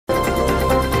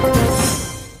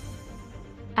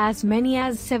As many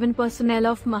as 7 personnel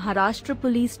of Maharashtra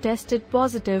Police tested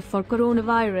positive for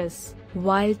coronavirus,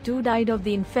 while 2 died of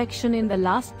the infection in the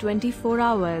last 24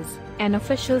 hours, an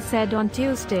official said on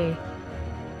Tuesday.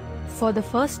 For the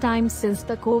first time since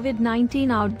the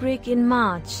COVID-19 outbreak in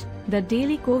March, the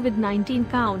daily COVID-19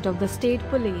 count of the state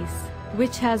police,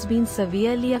 which has been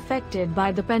severely affected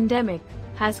by the pandemic,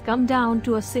 has come down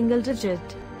to a single digit.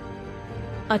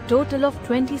 A total of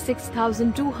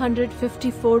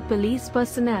 26,254 police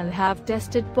personnel have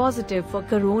tested positive for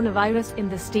coronavirus in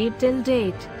the state till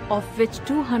date, of which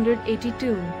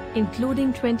 282,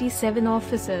 including 27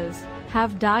 officers,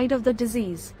 have died of the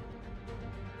disease.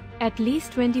 At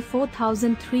least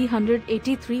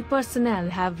 24,383 personnel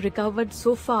have recovered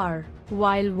so far,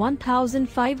 while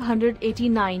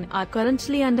 1,589 are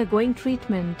currently undergoing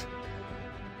treatment.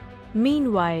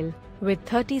 Meanwhile, with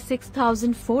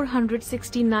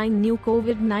 36,469 new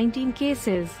COVID-19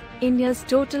 cases, India's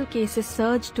total cases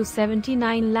surged to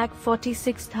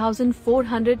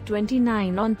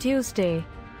 79,46,429 on Tuesday.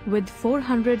 With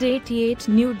 488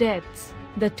 new deaths,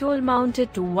 the toll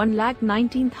mounted to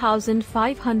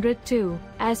 1,19,502,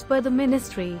 as per the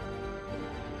ministry.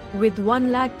 With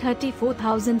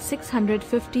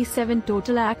 1,34,657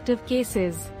 total active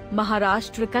cases,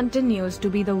 Maharashtra continues to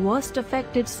be the worst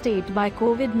affected state by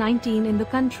COVID-19 in the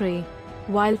country.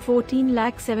 While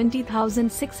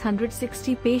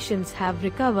 14,70,660 patients have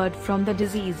recovered from the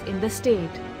disease in the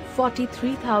state,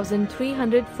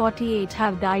 43,348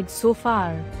 have died so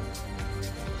far.